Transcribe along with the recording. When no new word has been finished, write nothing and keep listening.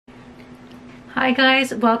Hi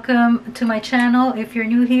guys, welcome to my channel. If you're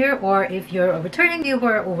new here or if you're a returning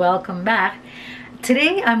viewer, welcome back.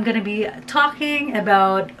 Today I'm going to be talking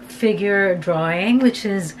about figure drawing, which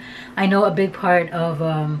is, I know, a big part of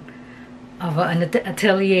an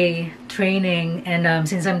atelier training. And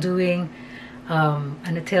since I'm doing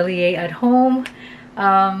an atelier at home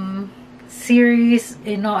series,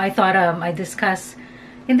 you know, I thought I discuss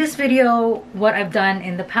in this video what I've done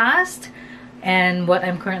in the past and what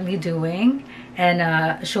I'm currently doing,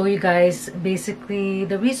 and show you guys basically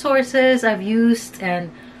the resources I've used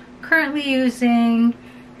and currently using,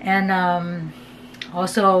 and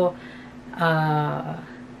also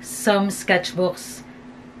some sketchbooks,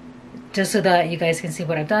 just so that you guys can see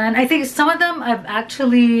what I've done. I think some of them I've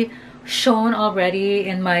actually shown already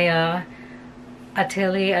in my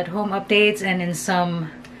Atelier at home updates and in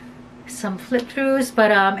some flip throughs,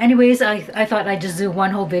 but anyways, I thought I'd just do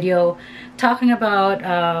one whole video talking about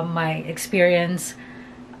my experience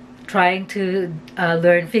trying to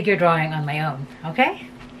learn figure drawing on my own. Okay,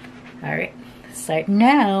 all right, let's start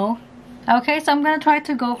now. Okay, so I'm gonna try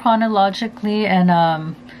to go chronologically, and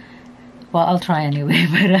well, I'll try anyway,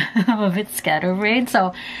 but I'm a bit scatterbrained.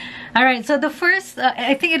 So all right, so the first,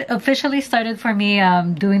 I think it officially started for me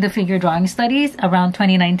doing the figure drawing studies around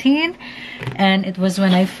 2019. And it was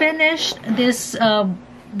when I finished this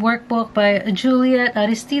workbook by Juliette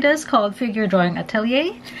Aristides called Figure Drawing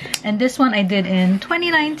Atelier. And this one I did in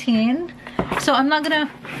 2019. So I'm not gonna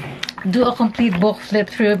do a complete book flip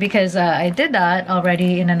through because I did that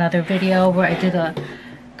already in another video where I did a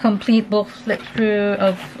complete book flip through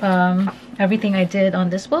of everything I did on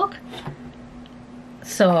this book.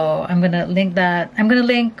 So I'm gonna link that. I'm gonna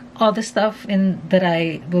link all the stuff in that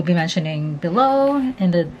I will be mentioning below in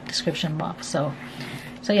the description box. So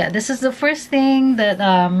yeah, this is the first thing that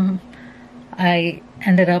I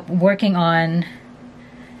ended up working on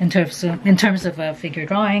in terms of figure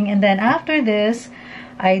drawing. And then after this,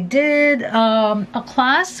 I did a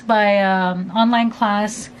class by online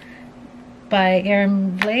class by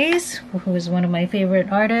Aaron Blaze, who is one of my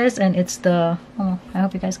favorite artists, and it's the I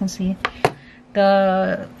hope you guys can see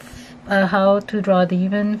the how to draw the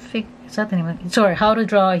human is that the name? Sorry, how to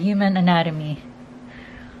draw human anatomy.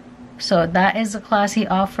 So that is a class he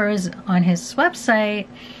offers on his website,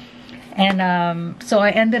 and so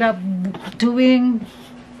I ended up doing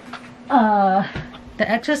the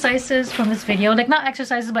exercises from this video, like not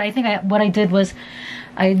exercises, but I think what I did was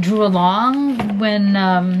I drew along when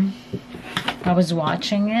I was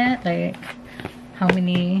watching it, like how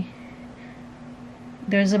many.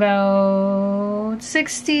 There's about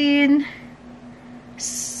 16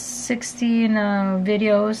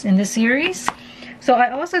 videos in the series. So I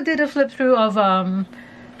also did a flip through of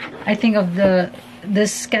I think of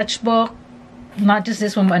this sketchbook, not just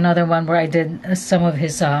this one but another one where I did some of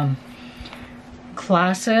his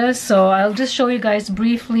classes. So I'll just show you guys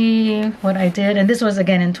briefly what I did, and this was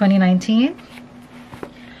again in 2019.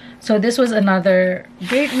 So this was another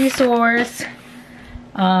great resource.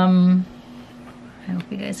 I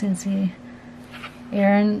hope you guys can see.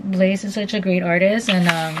 Aaron Blaze is such a great artist,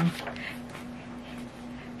 and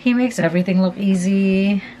he makes everything look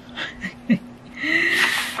easy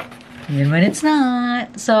even when it's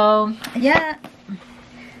not. So yeah,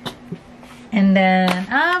 and then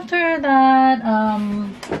after that,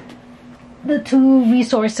 the two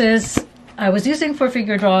resources I was using for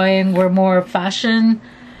figure drawing were more fashion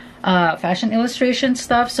illustration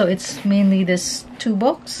stuff. So it's mainly these two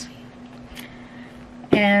books.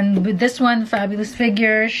 And with this one, Fabulous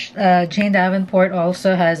Figures, Jane Davenport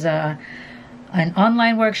also has an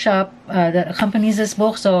online workshop that accompanies this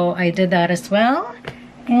book, so I did that as well.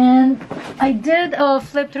 And I did a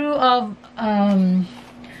flip through of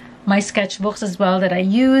my sketchbooks as well that I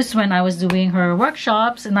used when I was doing her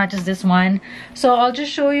workshops, and not just this one. So I'll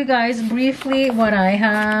just show you guys briefly what I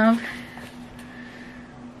have.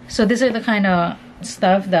 So these are the kind of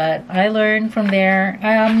stuff that I learned from there.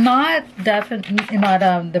 I am definitely not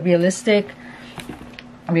the realistic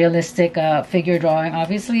figure drawing.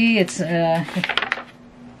 Obviously, it's they're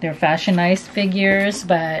fashionized figures,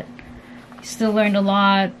 but I still learned a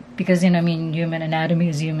lot because, you know, I mean, human anatomy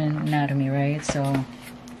is human anatomy, right? So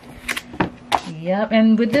yep.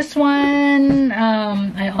 And with this one,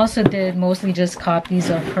 I also did mostly just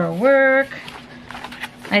copies of her work.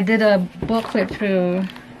 I did a book flip through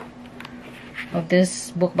of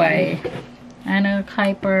this book by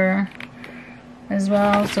Kiper as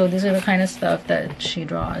well. So these are the kind of stuff that she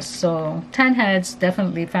draws. So 10 heads,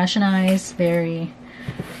 definitely fashionized, very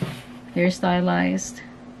stylized,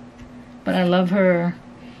 but I love her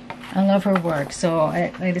work, so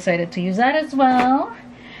I decided to use that as well.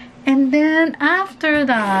 And then after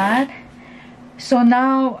that, So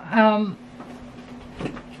now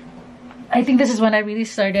I think this is when I really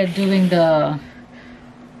started doing the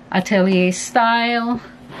Atelier style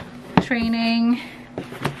training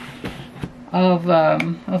of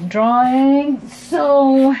drawing.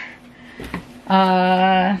 So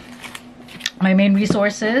my main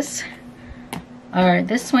resources are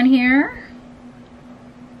this one here,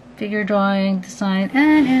 figure drawing, design,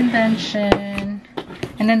 and invention.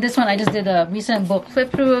 And then this one, I just did a recent book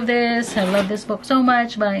flip through of this. I love this book so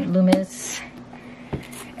much, by Loomis.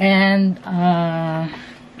 And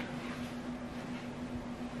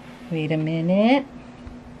wait a minute.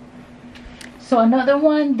 So another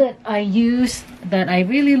one that I use that I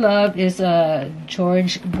really love is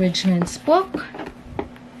George Bridgman's book.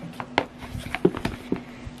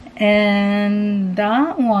 And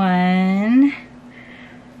that one,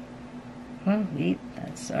 oh wait,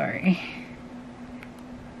 that's sorry.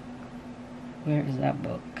 Where is that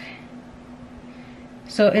book?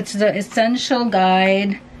 So it's the essential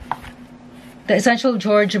guide, the essential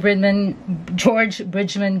George Bridgman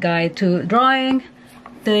guide to drawing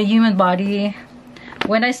the human body.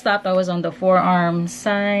 When I stopped, I was on the forearm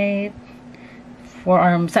section,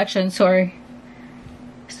 sorry.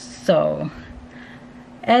 So,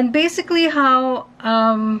 and basically how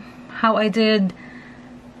I did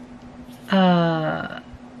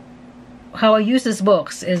how I use these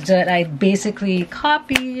books is that I basically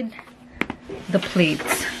copied the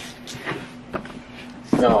plates.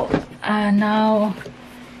 So now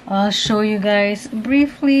I'll show you guys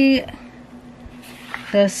briefly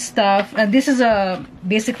the stuff. And this is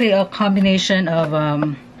basically a combination of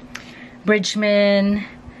Bridgman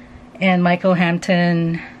and Michael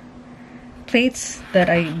Hampton plates that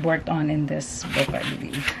I worked on in this book, I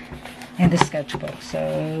believe, in the sketchbook.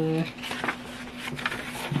 So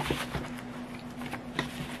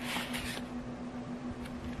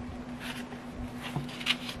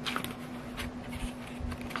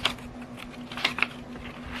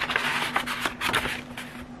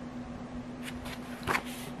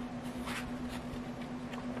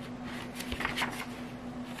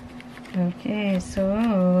okay,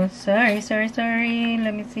 so sorry,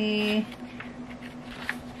 let me see.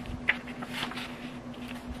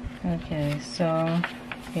 Okay, so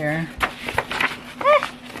here,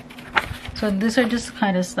 so these are just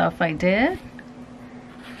kind of stuff I did.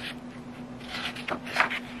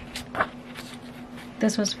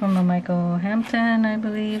 This was from a Michael Hampton, I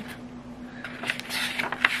believe.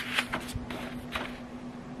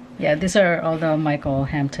 Yeah, these are all the Michael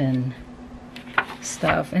Hampton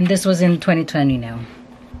stuff, and this was in 2020 now.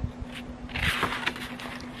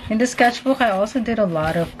 In the sketchbook, I also did a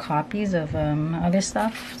lot of copies of other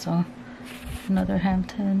stuff. So another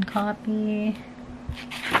Hampton copy,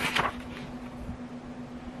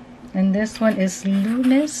 and this one is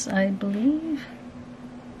Loomis, I believe.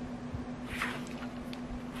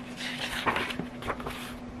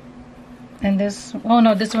 And this, oh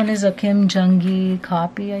no, this one is a Kim Jung-gi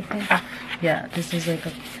copy, I think. Yeah, this is like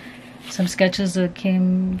some sketches of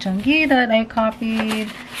Kim Jung-gi that I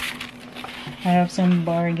copied. I have some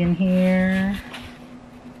Bargue in here.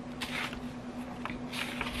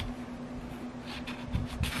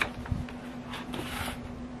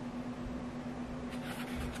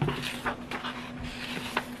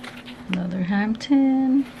 Another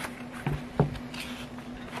Hampton.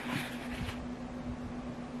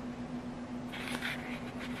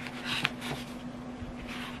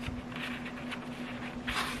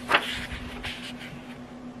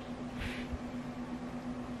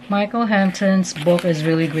 Michael Hampton's book is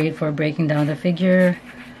really great for breaking down the figure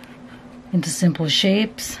into simple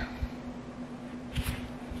shapes.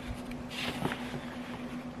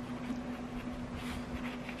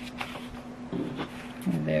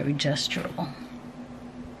 Very gestural.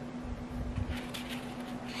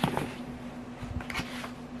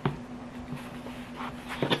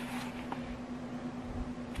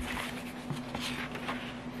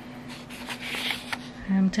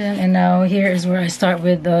 Hampton, and now here is where I start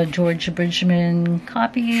with the George Bridgman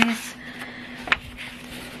copies.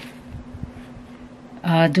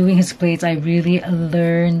 Doing his plates, I really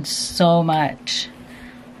learned so much.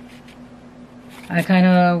 I kind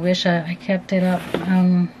of wish I kept it up.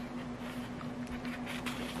 I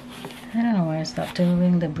don't know why I stopped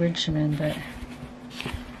doing the Bridgman, but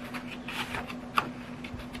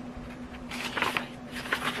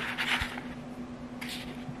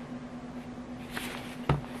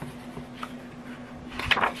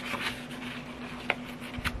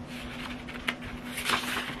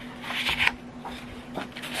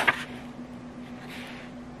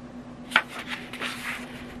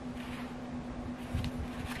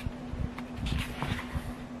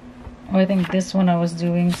Or I think this one I was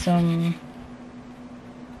doing some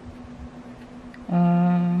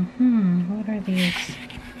what are these?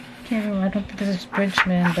 Can't remember. I don't think this is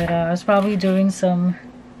Bridgman, but I was probably doing some,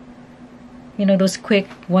 you know, those quick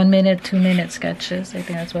 1 minute, 2 minute sketches. I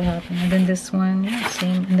think that's what happened. And then this one, yeah,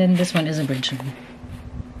 same. And then this one is a Bridgman.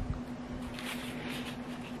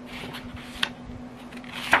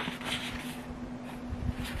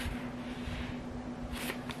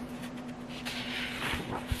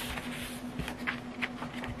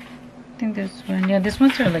 I think this one, yeah, this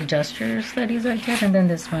one's are like gesture studies I get, and then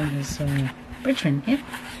this one is Bridgman, yeah.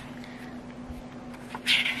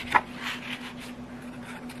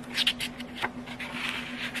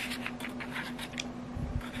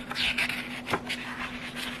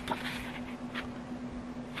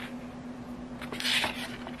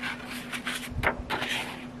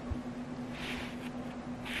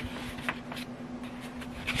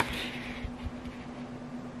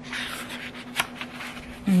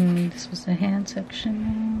 This was the hand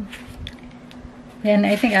section. And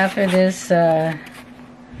I think after this, I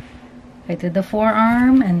did the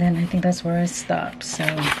forearm, and then I think that's where I stopped. So,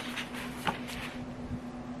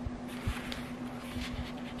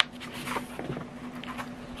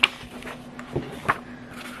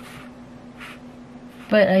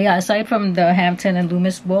 but yeah, aside from the Hampton and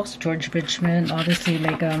Loomis books, George Bridgman, obviously,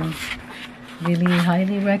 like really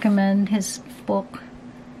highly recommend his book.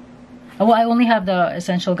 Well, I only have the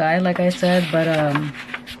Essential Guide, like I said, but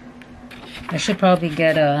I should probably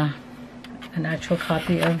get an actual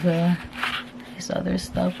copy of his other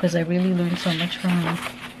stuff, because I really learned so much from him.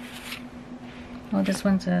 Oh, this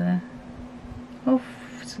one's a... Oh,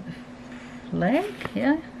 it's a flag?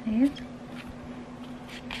 Yeah, it is.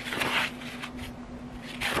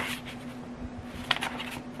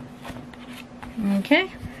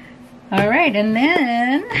 Okay. Alright, and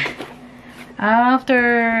then...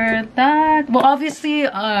 after that, well, obviously,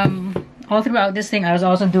 all throughout this thing, I was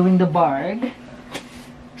also doing the Bargue.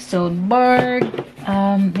 So Bargue,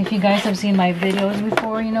 if you guys have seen my videos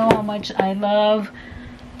before, you know how much I love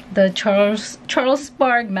the Charles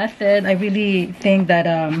Bargue method. I really think that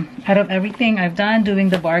out of everything I've done, doing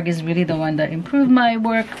the Bargue is really the one that improved my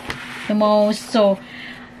work the most. So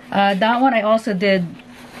that one I also did,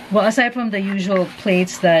 well, aside from the usual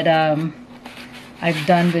plates that I've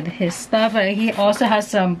done with his stuff, he also has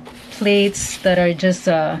some plates that are just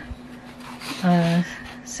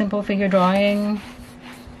simple figure drawing,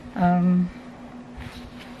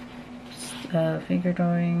 figure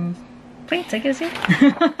drawing plates, I guess.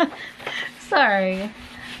 Yeah. Sorry.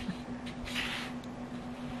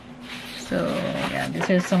 So yeah, these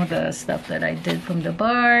are some of the stuff that I did from the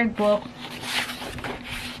Bargue book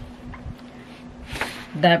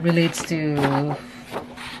that relates to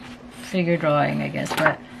figure drawing, I guess.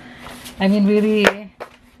 But I mean, really,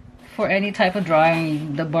 for any type of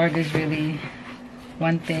drawing, the Bargue is really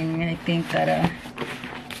one thing I think that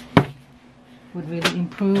would really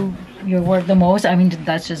improve your work the most. I mean,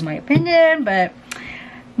 that's just my opinion, but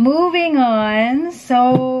moving on.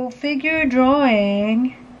 So figure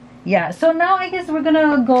drawing, yeah, so now I guess we're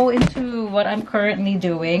gonna go into what I'm currently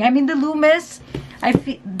doing. I mean, the Loomis, I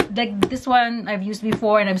feel like this one I've used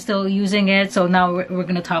before and I'm still using it, so now we're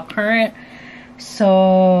gonna top current.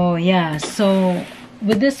 So yeah, so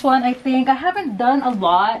with this one, I think I haven't done a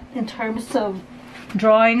lot in terms of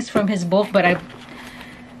drawings from his book, but I've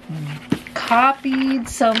copied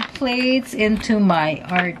some plates into my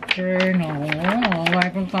art journal. Oh, I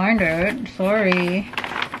can find it, sorry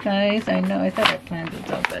guys. I know, I thought I planned it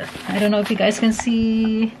out, but I don't know if you guys can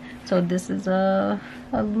see. So this is a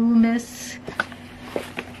Loomis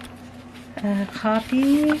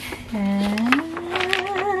copy, and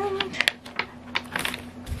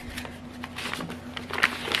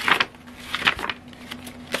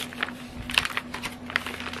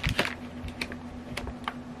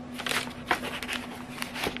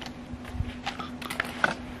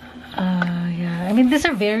yeah, I mean, these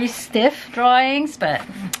are very stiff drawings, but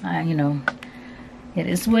you know, it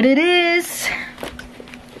is what it is.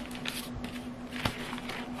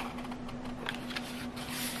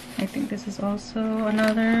 I think this is also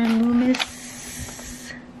another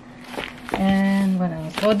Loomis. And what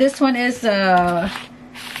else? Oh, this one is a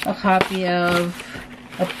copy of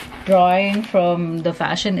a drawing from the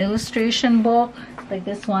fashion illustration book, like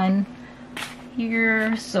this one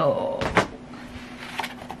here. So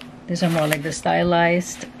these are more like the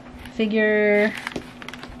stylized figure.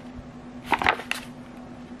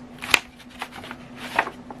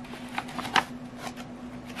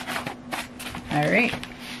 All right.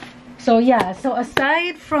 So So yeah, so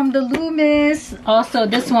aside from the Loomis, also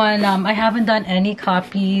this one, I haven't done any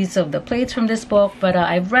copies of the plates from this book, but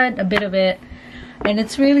I've read a bit of it, and it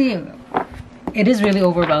is really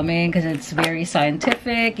overwhelming because it's very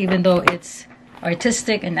scientific, even though it's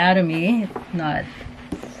artistic anatomy, not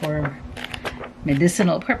for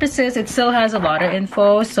medicinal purposes. It still has a lot of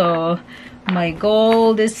info. So my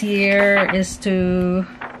goal this year is to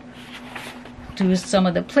do some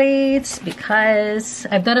of the plates, because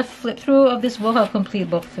I've done a flip through of this book, a complete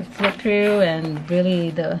book flip through, and really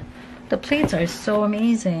the plates are so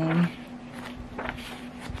amazing.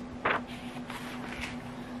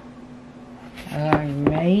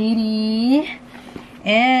 Alrighty,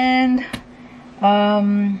 and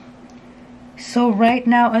so right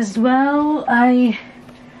now as well, I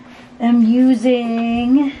am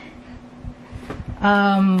using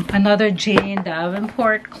another Jane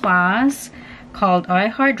Davenport class called I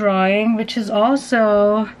Heart Drawing, which is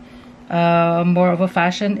also more of a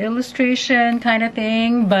fashion illustration kind of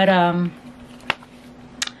thing, but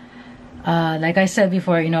like I said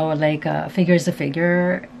before, you know, like figure is a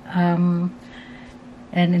figure, and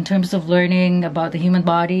in terms of learning about the human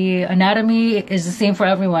body, anatomy is the same for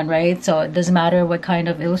everyone, right? So it doesn't matter what kind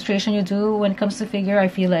of illustration you do when it comes to figure. I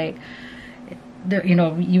feel like, you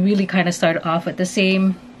know, you really kind of start off at the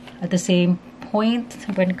same point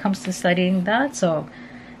when it comes to studying that. So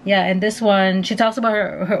yeah, and this one, she talks about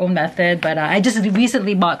her own method, but I just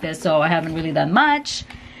recently bought this, so I haven't really done much.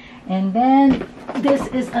 And then this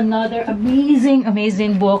is another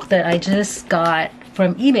amazing book that I just got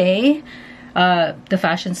from eBay, the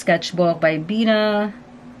Fashion Sketchbook by Bina,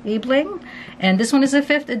 and this one is the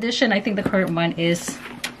 5th edition. I think the current one is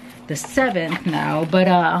the 7th now, but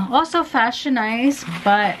also fashionized.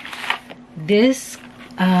 But this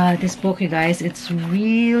book, you guys, it's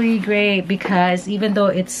really great, because even though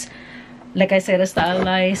it's, like I said, a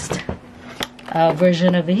stylized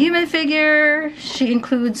version of a human figure, she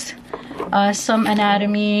includes some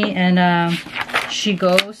anatomy, and she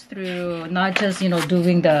goes through not just, you know,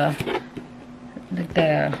 doing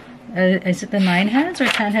is it the 9 heads or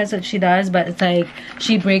 10 heads that she does, but it's like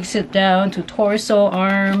she breaks it down to torso,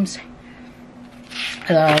 arms,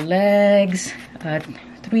 legs,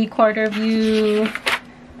 3/4 view.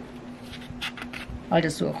 I'll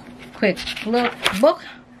just do a quick book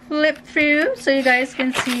flip through so you guys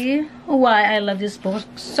can see why I love this book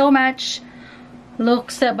so much.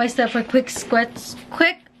 Look step by step for quick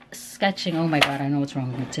sketching. Oh my god, I know what's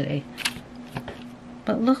wrong with me today.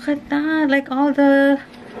 But look at that, like all the,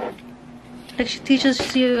 like she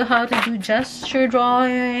teaches you how to do gesture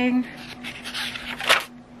drawing.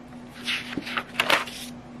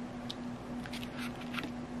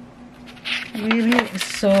 Really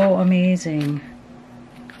so amazing.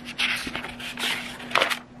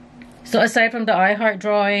 So aside from the I Heart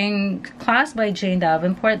Drawing class by Jane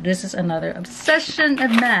Davenport, this is another obsession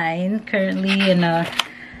of mine currently, and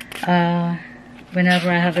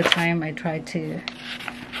whenever I have the time, I try to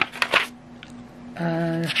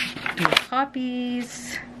do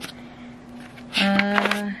copies.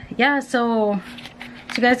 Yeah, so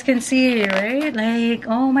you guys can see, right? Like,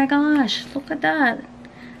 oh my gosh, look at that.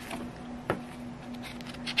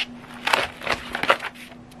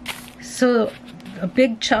 So a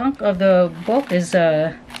big chunk of the book is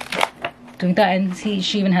doing that, and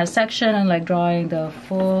she even has section and like drawing the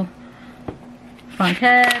full front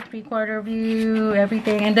head, 3/4 view,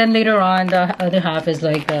 everything, and then later on the other half is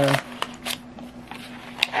like the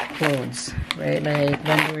clothes, right? Like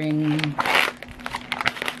rendering.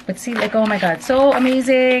 But see, like, oh my god, so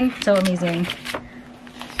amazing, so amazing.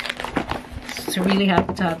 So really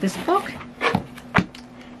happy to have this book.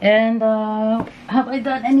 And have I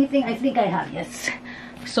done anything? I think I have, yes.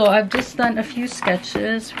 So I've just done a few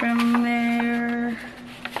sketches from there.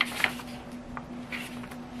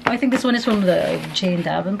 I think this one is from the Jane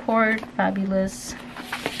Davenport Fabulous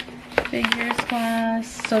Figures class.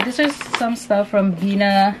 So this is some stuff from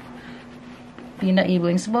Bina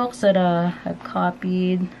Ebling's books that I've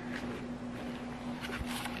copied.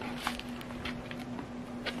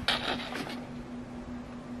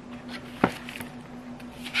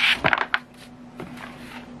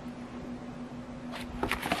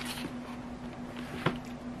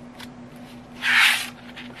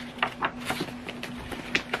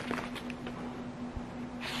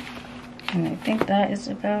 And I think that is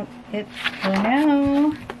about it for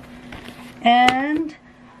now. And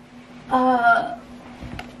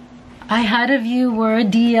I had a viewer,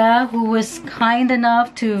 Dia, who was kind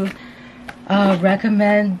enough to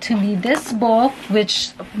recommend to me this book,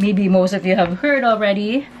 which maybe most of you have heard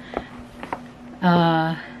already.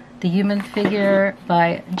 The Human Figure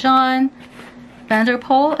by John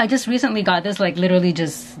Vanderpoel. I just recently got this, like literally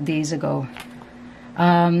just days ago.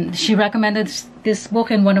 She recommended this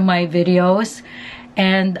book in one of my videos,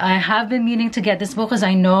 and I have been meaning to get this book because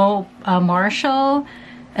I know Marshall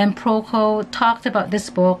and Proco talked about this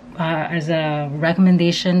book as a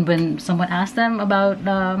recommendation when someone asked them about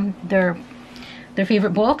their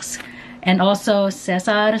favorite books. And also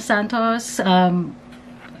Cesar Santos,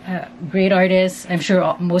 great artist. I'm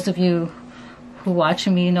sure most of you who watch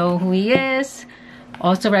me know who he is.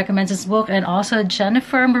 Also recommends this book. And also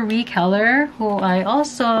Jennifer Marie Keller, who I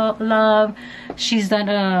also love. She's done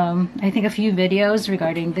I think a few videos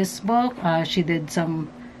regarding this book. She did some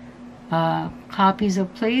copies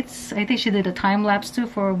of plates. I think she did a time-lapse too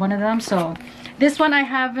for one of them. So this one I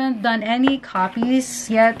haven't done any copies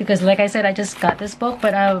yet because, like I said, I just got this book,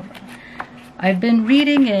 but I've been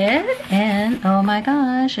reading it, and oh my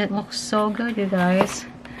gosh, it looks so good, you guys.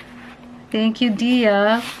 Thank you,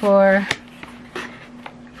 Dia, for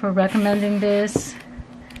recommending this.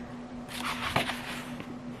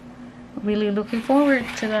 Really looking forward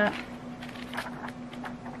to that.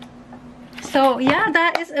 So yeah,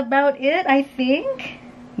 that is about it, I think.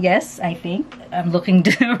 Yes, I think. I'm looking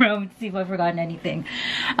around to see if I've forgotten anything.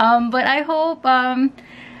 But I hope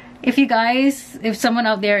if you guys, if someone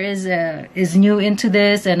out there is new into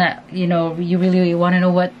this, and you know, you really want to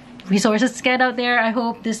know what resources to get out there, I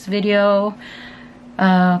hope this video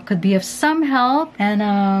could be of some help. And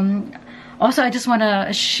also I just want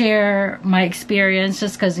to share my experience,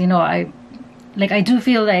 just because, you know, I do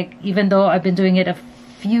feel like, even though I've been doing it a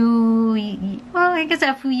few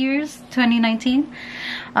years, 2019,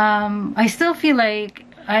 I still feel like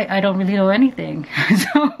I don't really know anything.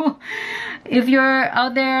 So if you're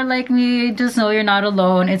out there like me, just know you're not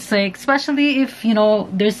alone. It's like, especially if, you know,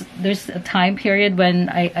 there's a time period when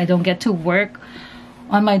I don't get to work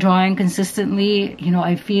on my drawing consistently, you know,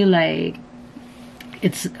 I feel like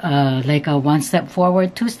it's like a one step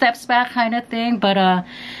forward, two steps back kind of thing. But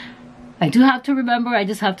I do have to remember, I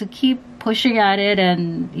just have to keep pushing at it,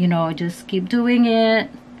 and, you know, just keep doing it.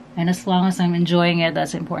 And as long as I'm enjoying it,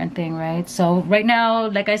 that's the important thing, right? So right now,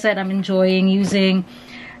 like I said, I'm enjoying using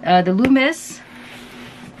the Loomis,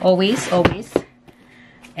 always.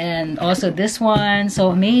 And also this one,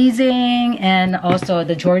 so amazing. And also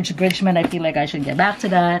the George Bridgman, I feel like I should get back to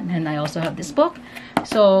that. And I also have this book.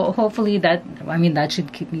 So hopefully that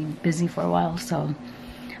should keep me busy for a while. So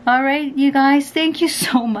all right, you guys, thank you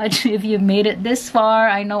so much if you've made it this far.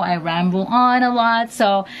 I know I ramble on a lot,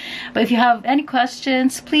 so, but if you have any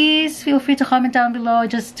questions, please feel free to comment down below,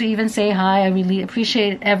 just to even say hi. I really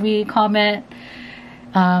appreciate every comment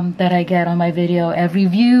that I get on my video, every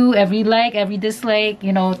view, every like, every dislike,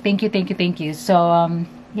 you know. Thank you. So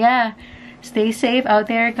yeah, stay safe out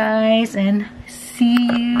there, guys, and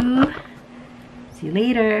see you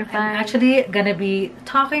later. Bye. I'm actually gonna be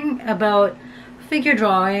talking about figure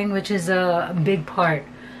drawing, which is a big part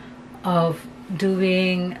of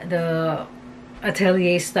doing the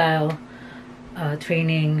Atelier style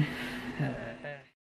training